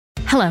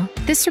Hello,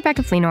 this is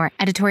Rebecca Fleenor,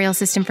 editorial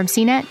assistant from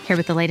CNET, here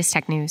with the latest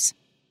tech news.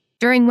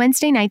 During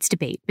Wednesday night's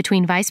debate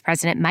between Vice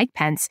President Mike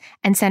Pence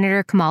and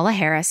Senator Kamala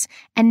Harris,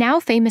 a now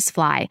famous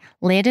fly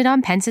landed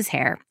on Pence's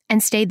hair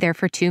and stayed there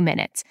for 2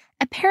 minutes,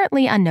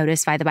 apparently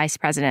unnoticed by the vice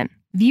president.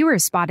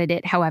 Viewers spotted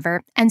it,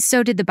 however, and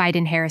so did the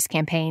Biden-Harris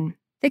campaign.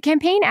 The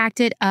campaign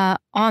acted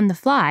on the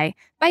fly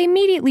by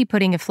immediately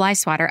putting a fly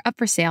swatter up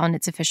for sale on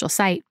its official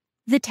site.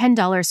 The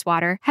 $10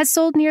 swatter has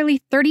sold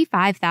nearly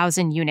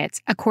 35,000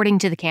 units, according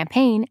to the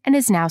campaign, and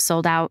is now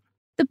sold out.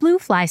 The blue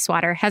fly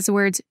swatter has the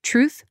words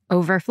 "Truth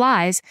over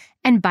Flies"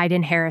 and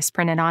Biden-Harris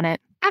printed on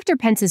it. After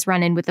Pence's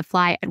run-in with the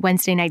fly at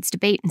Wednesday night's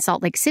debate in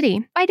Salt Lake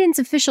City, Biden's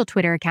official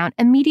Twitter account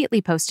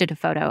immediately posted a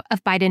photo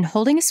of Biden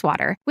holding a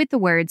swatter with the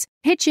words,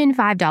 "Pitch in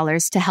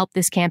 $5 to help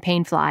this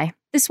campaign fly."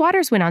 The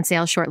swatters went on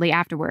sale shortly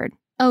afterward.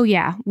 "Oh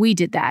yeah, we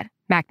did that,"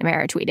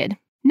 McNamara tweeted.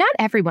 Not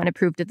everyone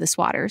approved of the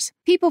swatters.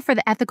 People for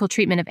the Ethical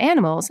Treatment of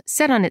Animals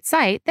said on its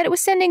site that it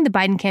was sending the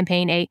Biden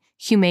campaign a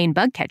humane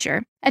bug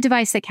catcher, a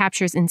device that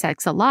captures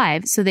insects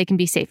alive so they can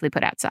be safely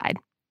put outside.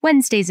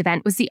 Wednesday's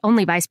event was the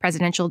only vice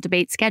presidential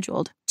debate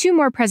scheduled. 2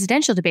 more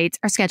presidential debates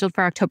are scheduled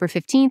for October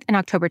 15th and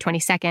October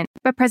 22nd,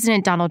 but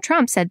President Donald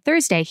Trump said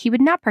Thursday he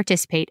would not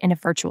participate in a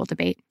virtual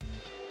debate.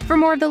 For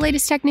more of the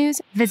latest tech news,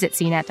 visit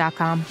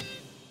cnet.com.